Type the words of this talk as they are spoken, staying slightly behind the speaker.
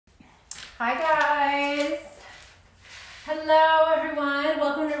Hi guys. Hello everyone.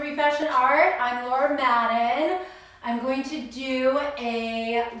 Welcome to ReFashioned Art. I'm Laura Madden. I'm going to do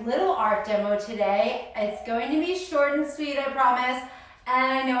a little art demo today. It's going to be short and sweet, I promise.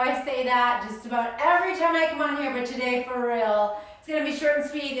 And I know I say that just about every time I come on here, but today for real, it's going to be short and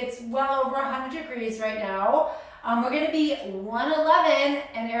sweet. It's well over 100 degrees right now. We're going to be 111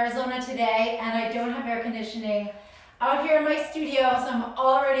 in Arizona today, and I don't have air conditioning out here in my studio, so I'm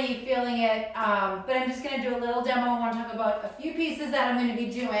already feeling it, but I'm just going to do a little demo. I want to talk about a few pieces that I'm going to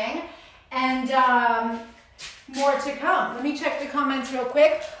be doing, and more to come. Let me check the comments real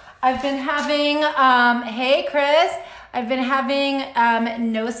quick. I've been having, hey Chris, I've been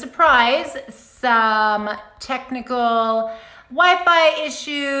having, no surprise, some technical Wi-Fi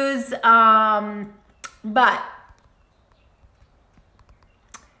issues, but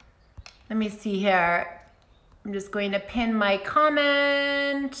let me see here. I'm just going to pin my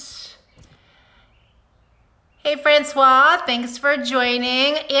comment. Hey Francois, thanks for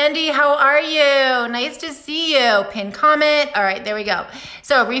joining. Andy, how are you? Nice to see you. Pin comment. All right, there we go.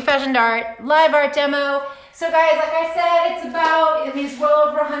 So ReFashioned Art, live art demo. So guys, like I said, it's well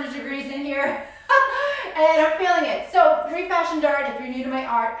over 100 degrees in here. And I'm feeling it. So ReFashioned Art, if you're new to my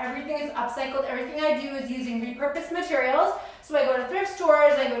art, everything is upcycled. Everything I do is using repurposed materials. So I go to thrift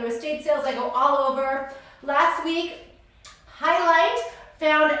stores, I go to estate sales, I go all over. Last week, Highlight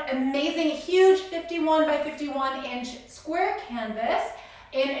found amazing, huge 51 by 51 inch square canvas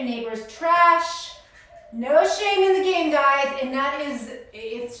in a neighbor's trash. No shame in the game, guys. And that is,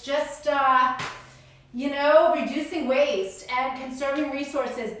 it's just, you know, reducing waste and conserving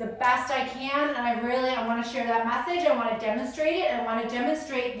resources the best I can. And I want to share that message. I want to demonstrate it. And I want to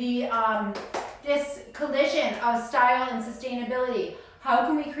demonstrate the, this collision of style and sustainability. How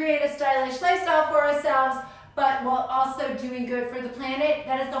can we create a stylish lifestyle for ourselves, but while also doing good for the planet?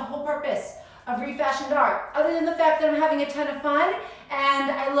 That is the whole purpose of ReFashioned Art. Other than the fact that I'm having a ton of fun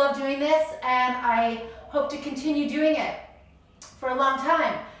and I love doing this and I hope to continue doing it for a long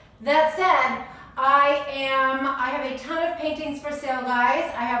time. That said, I have a ton of paintings for sale,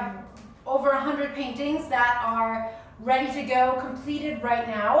 guys. I have over 100 paintings that are ready to go, completed right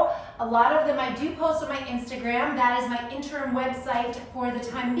now. A lot of them I do post on my Instagram. That is my interim website for the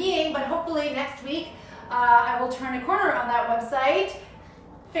time being, but hopefully next week I will turn a corner on that website.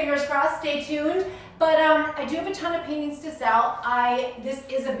 Fingers crossed, stay tuned. But I do have a ton of paintings to sell. This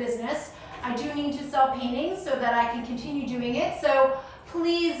is a business. I do need to sell paintings so that I can continue doing it. So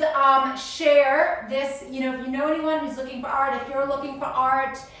please share this. You know, if you know anyone who's looking for art, if you're looking for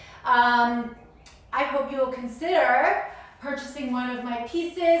art, I hope you will consider purchasing one of my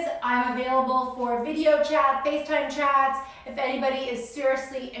pieces. I'm available for video chat, FaceTime chats. If anybody is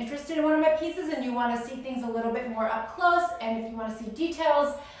seriously interested in one of my pieces and you want to see things a little bit more up close, and if you want to see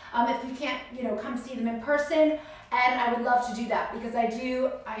details, if you can't, you know, come see them in person, and I would love to do that because I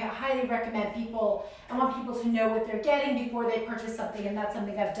highly recommend people, I want people to know what they're getting before they purchase something, and that's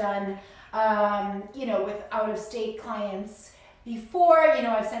something I've done, you know, with out-of-state clients before. You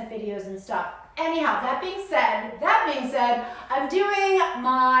know, I've sent videos and stuff. Anyhow, that being said, I'm doing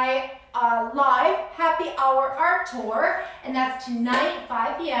my live happy hour art tour, and that's tonight,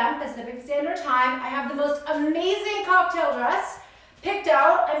 5 p.m. Pacific Standard Time. I have the most amazing cocktail dress picked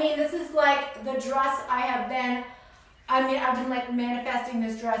out. I mean, this is like the dress I've been like manifesting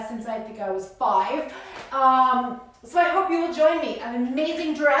this dress since I think I was 5. So I hope you will join me. An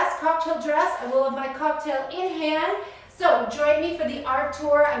amazing dress, cocktail dress. I will have my cocktail in hand. So join me for the art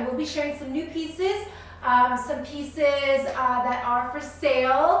tour. I will be sharing some new pieces, some pieces that are for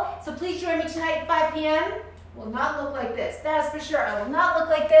sale. So please join me tonight at 5 p.m. Will not look like this, that's for sure. I will not look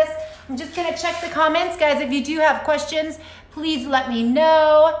like this. I'm just gonna check the comments. Guys, if you do have questions, please let me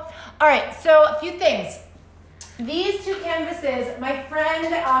know. All right, so a few things. These two canvases, my friend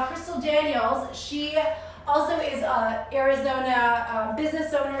Crystal Daniels, she also is an Arizona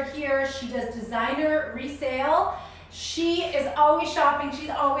business owner here. She does designer resale. She is always shopping. She's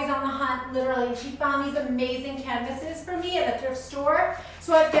always on the hunt, literally. She found these amazing canvases for me at a thrift store.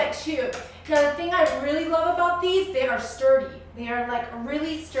 So I've got two. Now the thing I really love about these, they are sturdy. They are like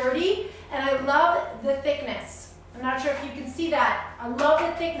really sturdy, and I love the thickness. I'm not sure if you can see that. I love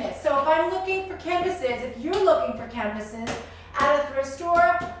the thickness. So if I'm looking for canvases, if you're looking for canvases at a thrift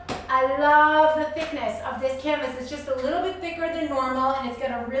store, I love the thickness of this canvas. It's just a little bit thicker than normal, and it's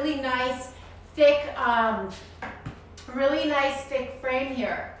got a really nice, thick, frame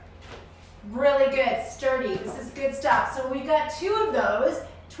here. Really good, sturdy. This is good stuff. So we've got two of those,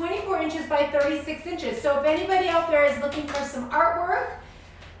 24 inches by 36 inches. So if anybody out there is looking for some artwork,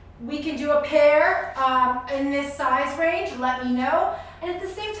 we can do a pair in this size range. Let me know. And at the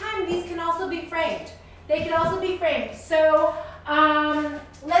same time, these can also framed. They can also be framed. So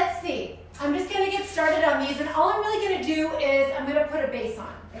let's see. I'm just gonna get started on these, and all I'm really gonna do is I'm gonna put a base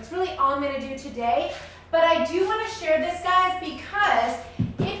on. That's really all I'm gonna do today. But I do wanna share this, guys, because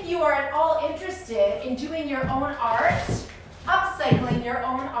if you are at all interested in doing your own art, upcycling your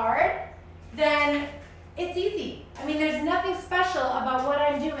own art, then it's easy. I mean, there's nothing special about what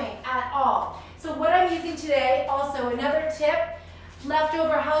I'm doing at all. So what I'm using today, also another tip,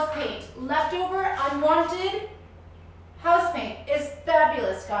 leftover house paint. Leftover unwanted house paint is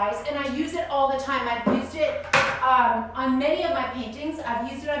fabulous, guys, and I use it all the time. I've used it on many of my paintings.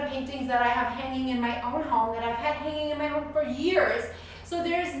 I've used it on paintings that I have hanging in my own home, that I've had hanging in my home for years. So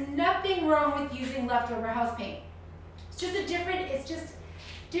there's nothing wrong with using leftover house paint. It's just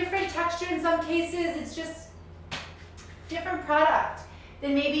different texture in some cases. It's just different product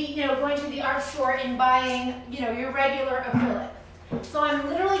than maybe, you know, going to the art store and buying, you know, your regular acrylic. So I'm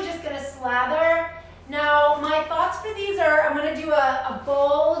literally just gonna slather. Now, my thoughts for these are, I'm gonna do a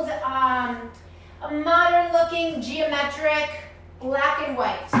bold, a modern looking geometric black and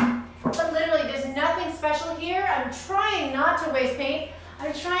white. But literally, there's nothing special here. I'm trying not to waste paint.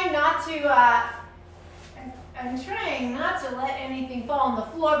 I'm trying not to let anything fall on the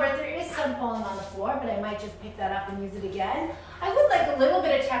floor, but there is some falling on the floor, but I might just pick that up and use it again. I would like a little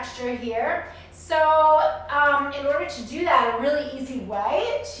bit of texture here. So in order to do that, a really easy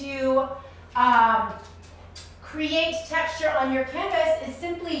way to create texture on your canvas is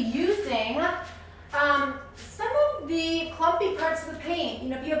simply using some of the clumpy parts of the paint. You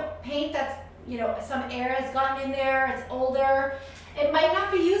know, if you have paint that's, you know, some air has gotten in there, it's older, it might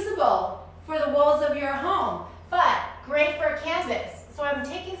not be usable for the walls of your home, but great for a canvas. So I'm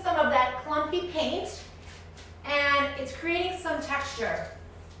taking some of that clumpy paint and it's creating some texture.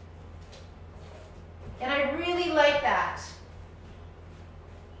 And I really like that.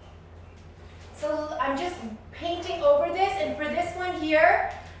 So I'm just painting over this, and for this one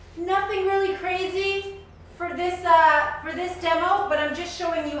here, nothing really crazy for this demo, but I'm just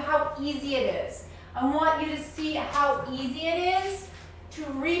showing you how easy it is. I want you to see how easy it is to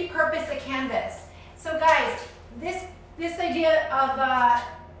repurpose a canvas. So guys, this idea of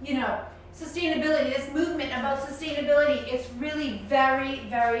you know, sustainability, this movement about sustainability, it's really very,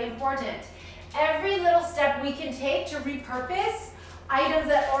 very important. Every little step we can take to repurpose items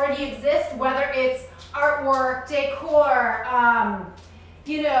that already exist, whether it's artwork, decor,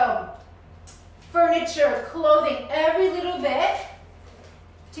 you know, furniture, clothing, every little bit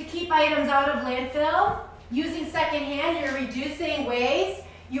to keep items out of landfill. Using secondhand, you're reducing waste,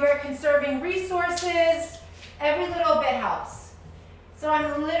 you are conserving resources, every little bit helps. So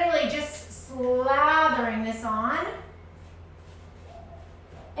I'm literally just slathering this on.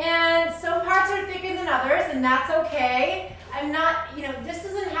 And some parts are thicker than others, and that's okay. I'm not, you know, this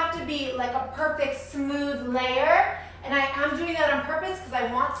doesn't have to be like a perfect smooth layer, and I am doing that on purpose because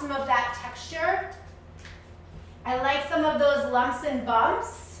I want some of that texture. I like some of those lumps and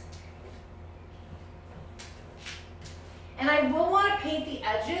bumps. And I will want to paint the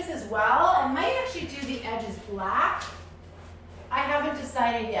edges as well. I might actually do the edges black. I haven't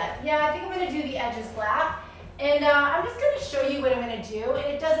decided yet. Yeah, I think I'm going to do the edges black. And I'm just going to show you what I'm going to do, and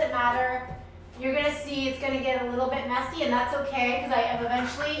it doesn't matter. You're going to see it's going to get a little bit messy, and that's okay because I am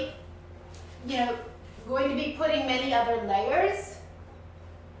eventually, you know, going to be putting many other layers.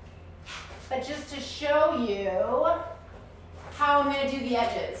 But just to show you how I'm going to do the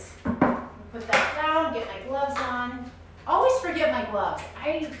edges. Put that down, get my gloves on. Always forget my gloves.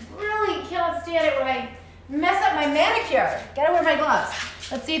 I really cannot stand it when I mess up my manicure. Gotta wear my gloves.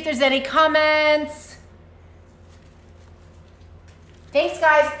 Let's see if there's any comments. Thanks,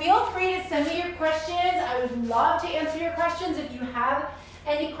 guys. Feel free to send me your questions. I would love to answer your questions if you have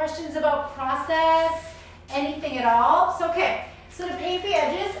any questions about process, anything at all. So, okay. So to paint the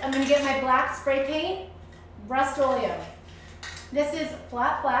edges, I'm going to get my black spray paint, Rust-Oleum. This is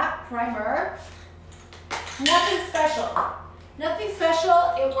flat black primer. Nothing special. Nothing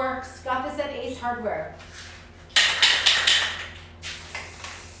special. It works. Got this at Ace Hardware.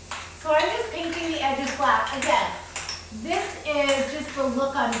 So I'm just painting the edges black. Again, this is just the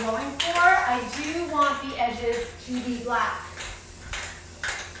look I'm going for. I do want the edges to be black.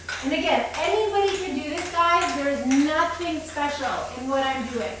 And again, anybody can do this, guys. There is nothing special in what I'm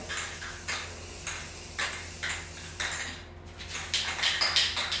doing.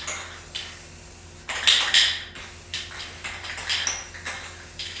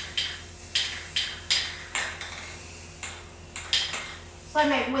 So I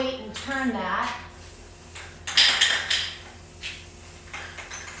might wait and turn that.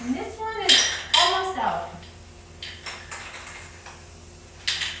 And this one is almost out.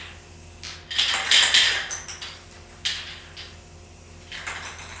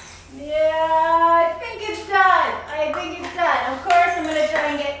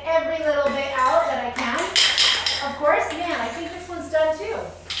 too.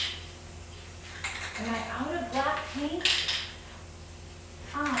 Am I out of black paint?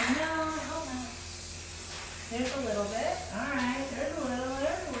 Oh no, hold on. There's a little bit. All right, there's a little,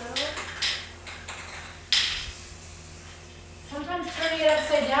 there's a little. Sometimes turning it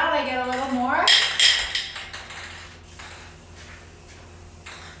upside down, I get a little more.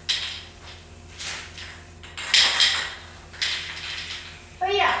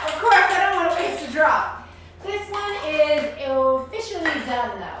 But yeah, of course, I don't want to waste a drop. This one is officially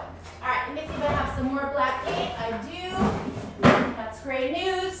done though. All right, let me see if I have some more black paint. I do. That's great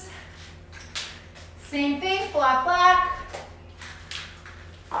news. Same thing, flat black.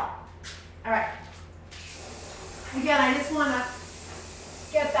 All right. Again, I just want to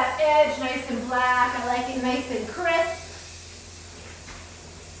get that edge nice and black. I like it nice and crisp.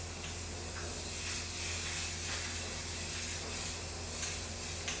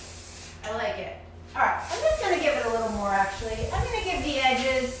 I like it. All right, I'm just going to give it a little more actually. I'm going to give the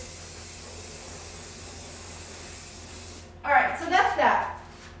edges. All right, so that's that.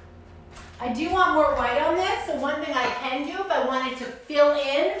 I do want more white on this, so one thing I can do if I wanted to fill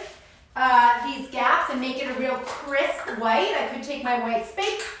in these gaps and make it a real crisp white, I could take my white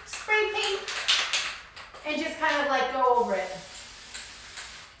spray paint and just kind of like go over it.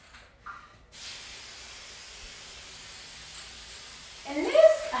 And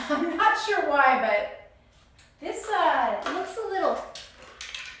this, I'm not sure why, but this looks a little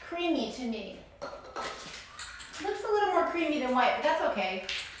creamy to me. Looks a little more creamy than white, but that's okay.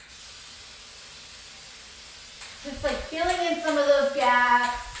 Just like filling in some of those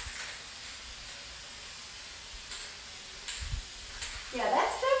gaps. Yeah,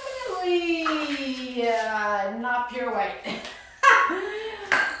 that's definitely not pure white.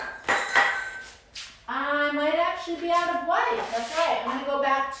 I might actually be out of white. That's right. I'm going to go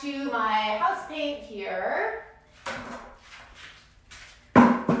back to my house paint here.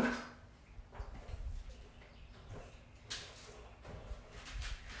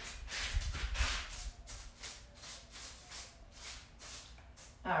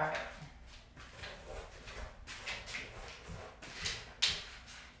 All right.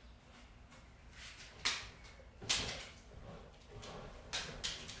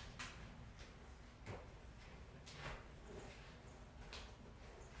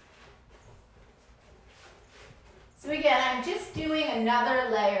 So again, I'm just doing another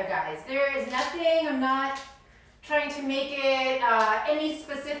layer, guys. There is nothing, I'm not trying to make it any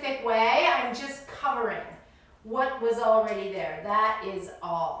specific way. I'm just covering what was already there. That is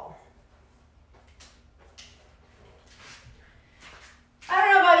all. I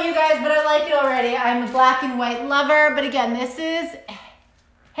don't know about you guys, but I like it already. I'm a black and white lover, but again, this is,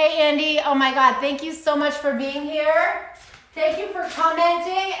 hey Andy, oh my God, thank you so much for being here. Thank you for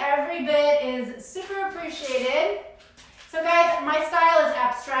commenting. Every bit is super appreciated. So guys, my style is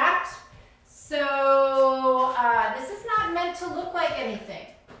abstract. So this is not meant to look like anything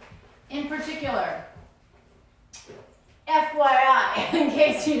in particular. FYI, in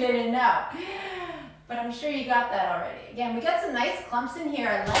case you didn't know. But I'm sure you got that already. Again, we got some nice clumps in here.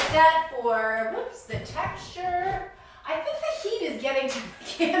 I like that for, whoops, the texture. I think the heat is getting to the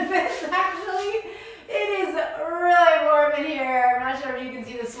canvas, actually. It is really warm in here. I'm not sure if you can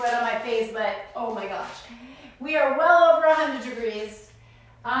see the sweat on my face, but oh my gosh. We are well over 100 degrees.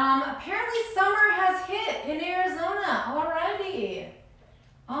 Apparently summer has hit in Arizona. Alrighty.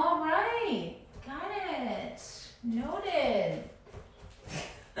 All right. Got it. Noted.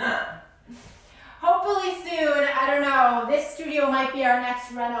 Hopefully soon, I don't know, this studio might be our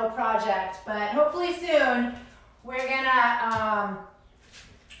next reno project, but hopefully soon we're gonna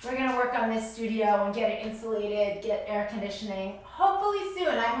work on this studio and get it insulated, get air conditioning. Hopefully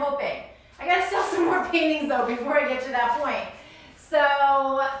soon, I'm hoping. I gotta sell some more paintings though before I get to that point.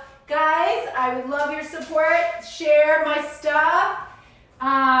 So guys, I would love your support. Share my stuff.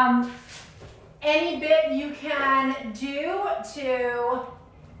 Any bit you can do to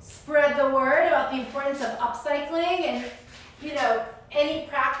spread the word about the importance of upcycling and, you know, any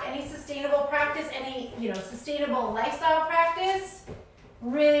sustainable practice, any, you know, sustainable lifestyle practice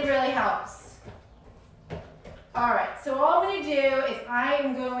really, really helps. All right, so all I'm going to do is I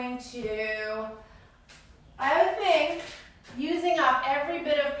am going to, I have a thing using up every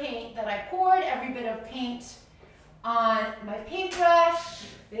bit of paint that I poured, every bit of paint on my paintbrush.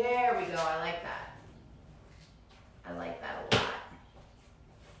 There we go, I like that. I like that a lot.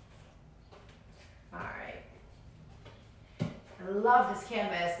 All right. I love this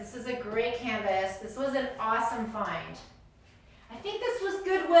canvas. This is a great canvas. This was an awesome find. I think this was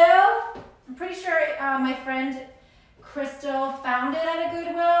Goodwill. I'm pretty sure my friend Crystal found it at a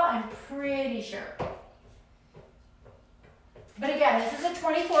Goodwill. I'm pretty sure. But again, this is a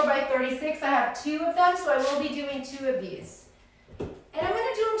 24 by 36. I have 2 of them, so I will be doing 2 of these. And I'm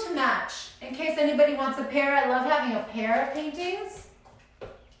gonna do them to match, in case anybody wants a pair. I love having a pair of paintings.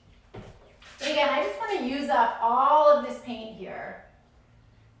 But again, I just wanna use up all of this paint here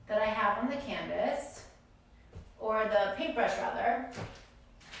that I have on the canvas, or the paintbrush rather.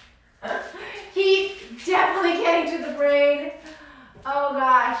 Heat definitely getting to the brain. Oh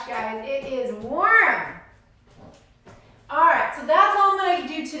gosh, guys, it is warm. All right, so that's all I'm gonna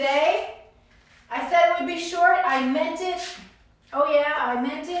do today. I said it would be short, I meant it. Oh yeah, I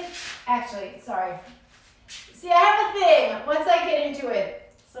meant it. Actually, sorry. See, I have a thing, once I get into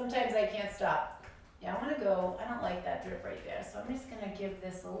it, sometimes I can't stop. Yeah, I wanna go, I don't like that drip right there, so I'm just gonna give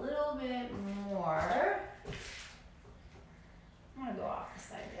this a little bit more. I'm gonna go off the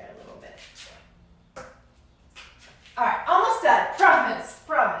side there a little bit. All right, almost done, promise,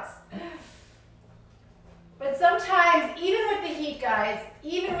 promise. But sometimes, even with the heat, guys,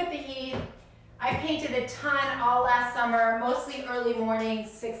 even with the heat, I painted a ton all last summer, mostly early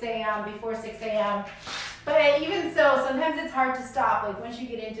mornings, 6 a.m., before 6 a.m. But even so, sometimes it's hard to stop, like once you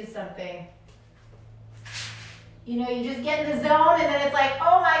get into something. You know, you just get in the zone and then it's like,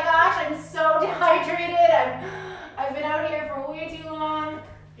 oh my gosh, I'm so dehydrated. I've been out here for way too long.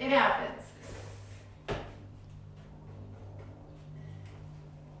 It happens.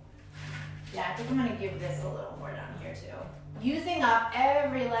 Yeah, I think I'm gonna give this a little more down here too. Using up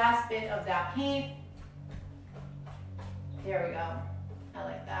every last bit of that paint. There we go. I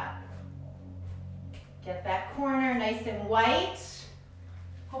like that. Get that corner nice and white.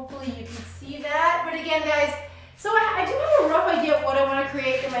 Hopefully you can see that. But again, guys, so I do have a rough idea of what I want to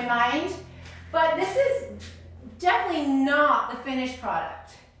create in my mind, but this is definitely not the finished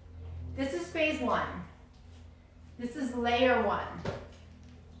product. This is phase 1. This is layer 1.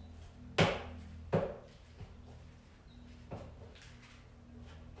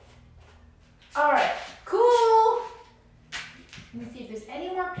 All right, cool. Let me see if there's any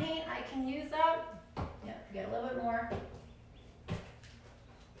more paint I can use up. Yeah, get a little bit more.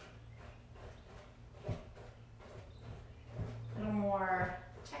 A little more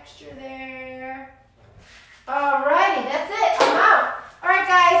texture there. All righty, that's it, I'm out. All right,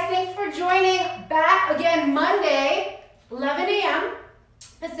 guys, thanks for joining back again Monday, 11 a.m.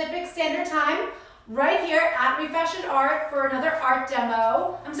 Pacific Standard Time, right here at ReFashioned Art for another art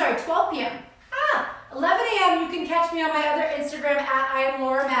demo. I'm sorry, 12 p.m. 11 a.m. you can catch me on my other Instagram at I am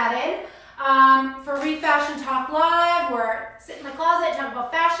Laura Madden for ReFashion Talk Live, where I sit in the closet, talk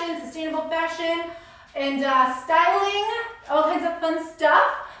about fashion, sustainable fashion, and styling, all kinds of fun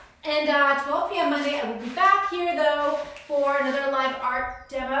stuff. And 12 p.m. Monday, I will be back here though for another live art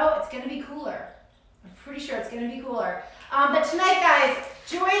demo. It's gonna be cooler. I'm pretty sure it's gonna be cooler. But tonight, guys,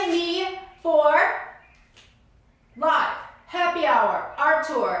 join me for live happy hour art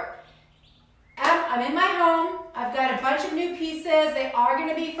tour. I'm in my home. I've got a bunch of new pieces. They are going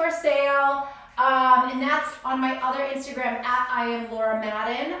to be for sale. And that's on my other Instagram at I am Laura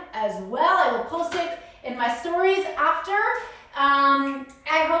Madden as well. I will post it in my stories after. I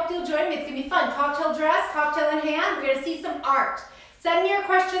hope you'll join me. It's going to be fun. Cocktail dress, cocktail in hand. We're going to see some art. Send me your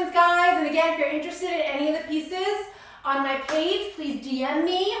questions, guys. And again, if you're interested in any of the pieces on my page, please DM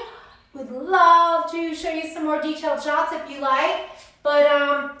me. Would love to show you some more detailed shots if you like. But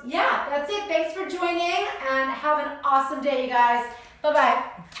yeah, that's it. Thanks for joining and have an awesome day, you guys. Bye-bye.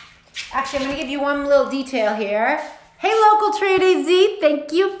 Actually, I'm going to give you one little detail here. Hey, local trade AZ,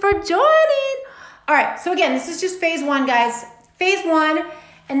 thank you for joining. All right, so again, this is just phase 1, guys. Phase 1,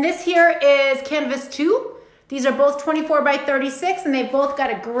 and this here is canvas 2. These are both 24 by 36, and they've both got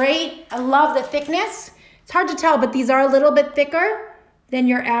a great, I love the thickness. It's hard to tell, but these are a little bit thicker than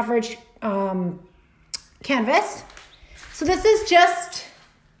your average canvas. So this is just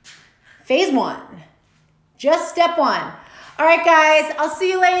phase 1, just step 1. All right, guys, I'll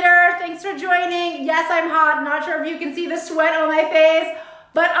see you later. Thanks for joining. Yes, I'm hot. Not sure if you can see the sweat on my face,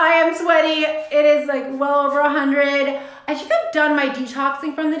 but I am sweaty. It is like well over 100. I think I've done my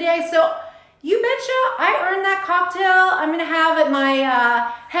detoxing from the day. So you betcha, I earned that cocktail. I'm gonna have at my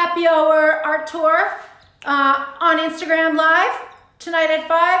happy hour art tour on Instagram Live. Tonight at 5,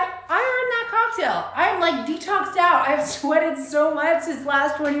 I earned that cocktail. I'm like detoxed out. I've sweated so much this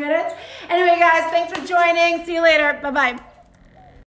last 20 minutes. Anyway, guys, thanks for joining. See you later. Bye-bye.